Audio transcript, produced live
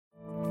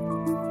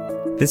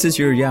This is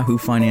your Yahoo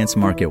Finance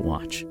Market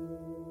Watch.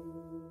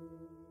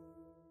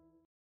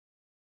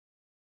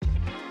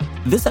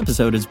 This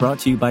episode is brought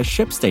to you by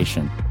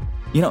ShipStation.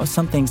 You know,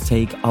 some things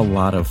take a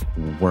lot of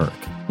work,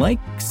 like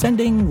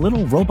sending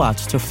little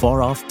robots to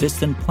far-off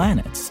distant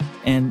planets.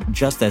 And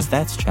just as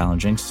that's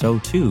challenging, so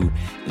too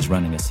is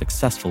running a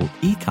successful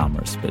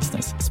e-commerce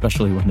business,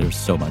 especially when there's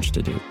so much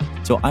to do.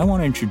 So I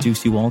want to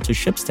introduce you all to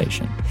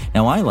ShipStation.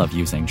 Now, I love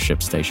using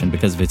ShipStation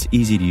because of its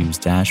easy-to-use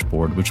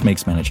dashboard, which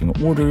makes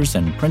managing orders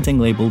and printing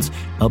labels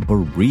a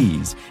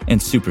breeze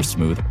and super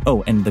smooth.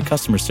 Oh, and the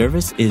customer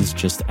service is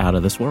just out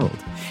of this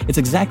world. It's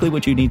exactly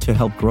what you need to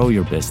help grow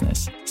your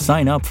business.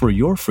 Sign up for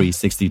your free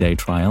 60-day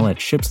trial at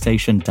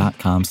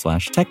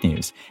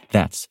shipstation.com/technews.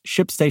 That's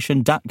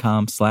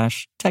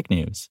shipstation.com/technews.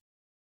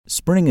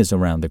 Spring is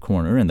around the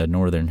corner in the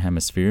Northern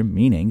Hemisphere,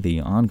 meaning the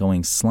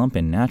ongoing slump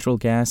in natural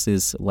gas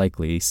is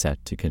likely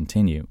set to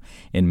continue.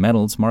 In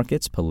metals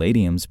markets,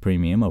 palladium's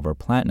premium over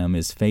platinum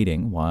is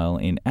fading, while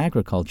in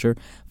agriculture,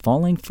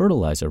 falling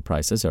fertilizer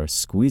prices are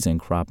squeezing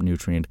crop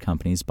nutrient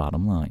companies'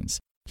 bottom lines.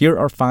 Here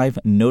are 5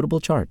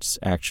 notable charts,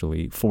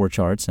 actually 4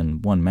 charts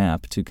and 1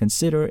 map, to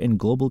consider in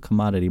global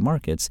commodity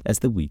markets as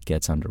the week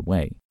gets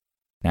underway.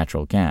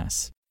 Natural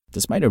gas.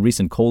 Despite a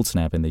recent cold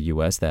snap in the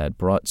U.S. that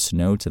brought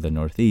snow to the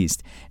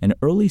Northeast, an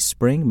early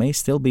spring may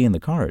still be in the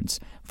cards.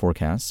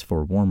 Forecasts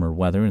for warmer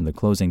weather in the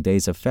closing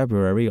days of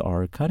February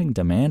are cutting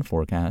demand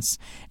forecasts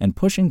and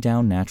pushing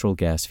down natural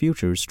gas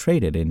futures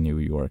traded in New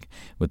York,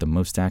 with the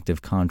most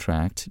active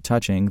contract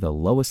touching the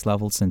lowest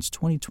level since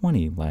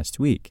 2020 last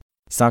week.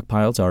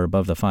 Stockpiles are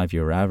above the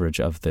 5-year average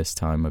of this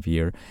time of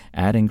year,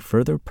 adding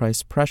further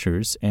price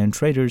pressures, and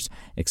traders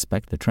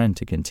expect the trend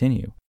to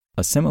continue.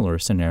 A similar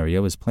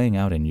scenario is playing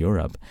out in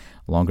Europe.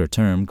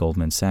 Longer-term,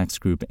 Goldman Sachs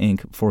Group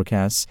Inc.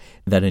 forecasts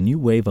that a new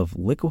wave of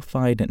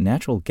liquefied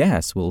natural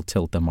gas will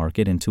tilt the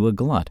market into a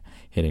glut,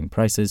 hitting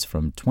prices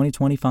from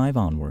 2025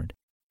 onward.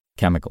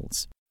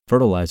 Chemicals.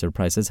 Fertilizer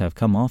prices have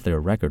come off their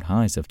record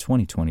highs of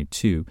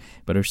 2022,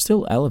 but are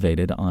still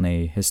elevated on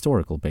a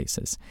historical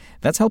basis.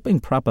 That's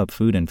helping prop up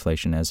food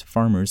inflation as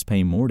farmers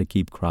pay more to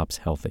keep crops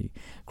healthy.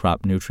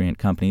 Crop nutrient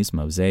companies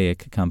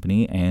Mosaic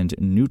Company and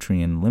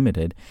Nutrien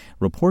Limited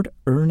report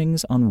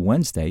earnings on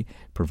Wednesday,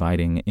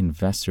 providing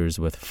investors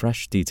with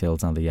fresh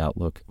details on the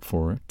outlook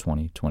for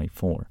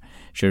 2024.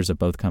 Shares of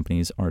both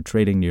companies are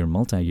trading near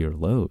multi-year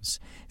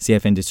lows.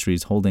 CF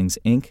Industries Holdings,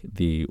 Inc.,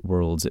 the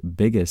world's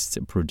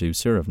biggest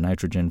producer of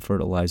nitrogen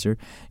fertilizer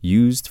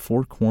used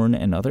for corn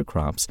and other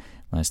crops,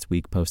 last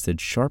week posted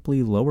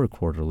sharply lower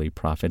quarterly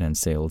profit and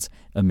sales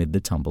amid the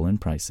tumble in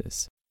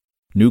prices.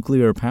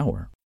 Nuclear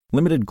power.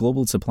 Limited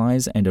global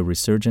supplies and a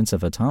resurgence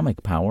of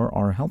atomic power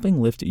are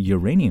helping lift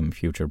uranium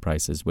future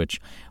prices,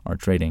 which are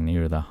trading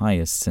near the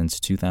highest since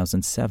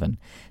 2007.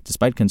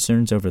 Despite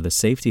concerns over the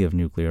safety of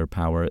nuclear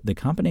power, the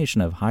combination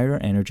of higher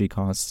energy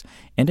costs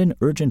and an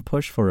urgent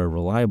push for a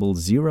reliable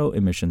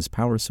zero-emissions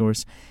power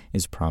source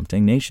is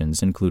prompting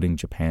nations, including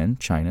Japan,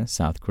 China,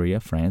 South Korea,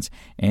 France,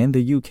 and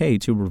the UK,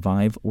 to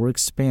revive or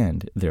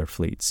expand their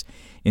fleets.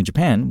 In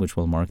Japan, which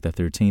will mark the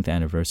 13th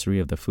anniversary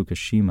of the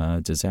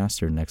Fukushima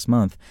disaster next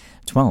month,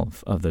 12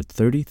 of the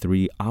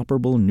 33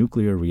 operable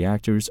nuclear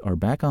reactors are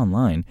back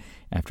online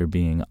after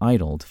being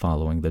idled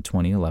following the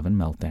 2011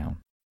 meltdown.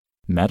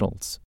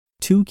 Metals.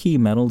 2 key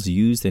metals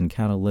used in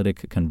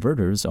catalytic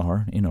converters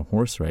are in a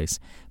horse race.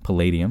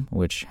 Palladium,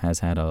 which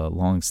has had a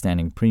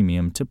long-standing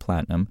premium to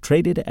platinum,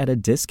 traded at a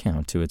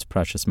discount to its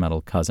precious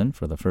metal cousin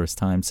for the first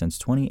time since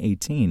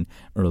 2018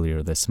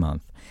 earlier this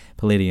month.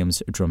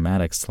 Palladium's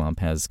dramatic slump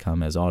has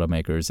come as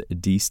automakers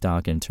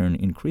destock and turn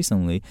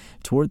increasingly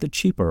toward the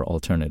cheaper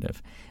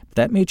alternative.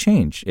 That may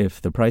change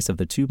if the price of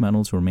the 2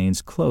 metals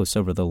remains close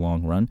over the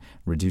long run,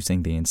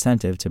 reducing the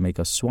incentive to make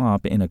a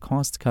swap in a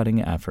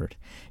cost-cutting effort.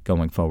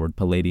 Going forward,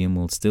 palladium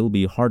will still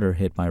be harder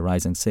hit by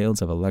rising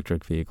sales of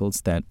electric vehicles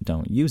that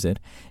don't use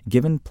it,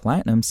 given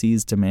platinum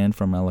sees demand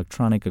from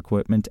electronic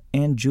equipment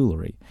and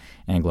jewelry.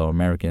 Anglo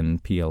American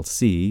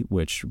plc,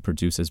 which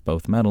produces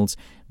both metals,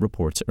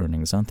 reports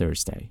earnings on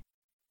Thursday.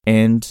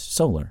 And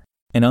solar.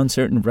 An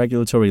uncertain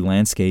regulatory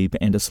landscape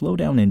and a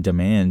slowdown in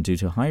demand due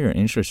to higher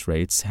interest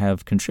rates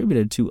have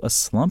contributed to a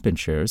slump in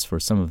shares for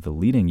some of the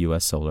leading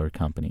U.S. solar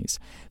companies.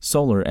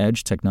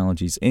 SolarEdge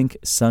Technologies, Inc.,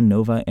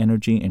 SunNova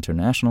Energy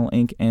International,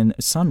 Inc., and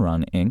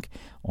Sunrun, Inc.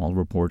 all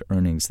report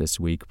earnings this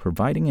week,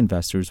 providing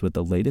investors with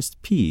the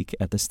latest peek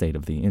at the state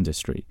of the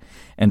industry.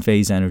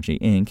 Enphase Energy,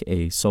 Inc.,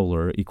 a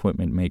solar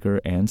equipment maker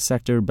and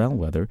sector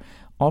bellwether,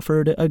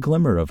 offered a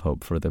glimmer of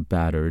hope for the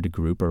battered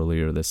group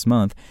earlier this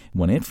month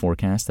when it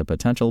forecast a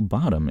potential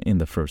bottom in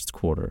the first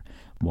quarter.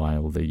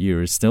 While the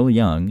year is still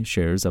young,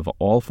 shares of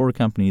all 4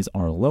 companies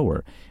are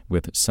lower,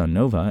 with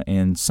SunNova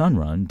and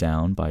Sunrun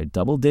down by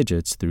double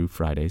digits through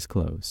Friday's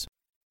close.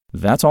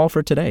 That's all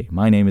for today.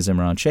 My name is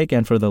Imran Sheikh,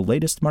 and for the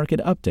latest market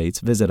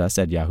updates, visit us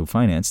at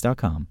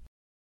yahoofinance.com.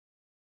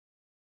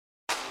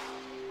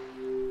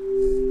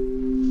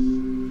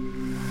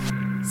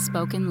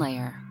 Spoken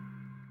Layer.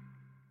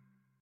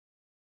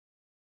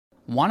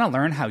 Want to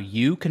learn how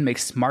you can make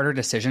smarter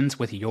decisions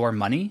with your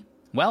money?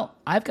 Well,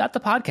 I've got the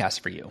podcast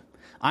for you.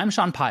 I'm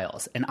Sean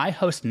Piles, and I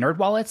host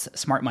NerdWallet's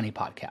Smart Money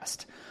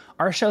Podcast.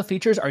 Our show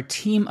features our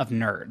team of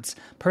nerds,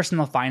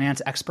 personal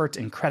finance experts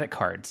in credit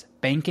cards,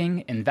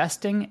 banking,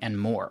 investing, and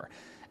more.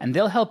 And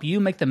they'll help you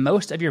make the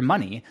most of your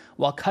money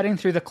while cutting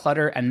through the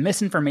clutter and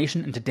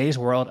misinformation in today's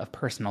world of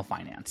personal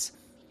finance.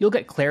 You'll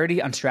get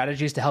clarity on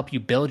strategies to help you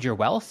build your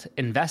wealth,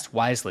 invest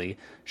wisely,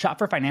 shop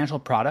for financial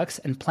products,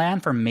 and plan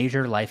for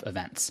major life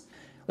events.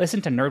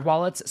 Listen to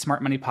NerdWallet's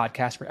Smart Money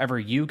Podcast wherever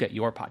you get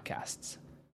your podcasts.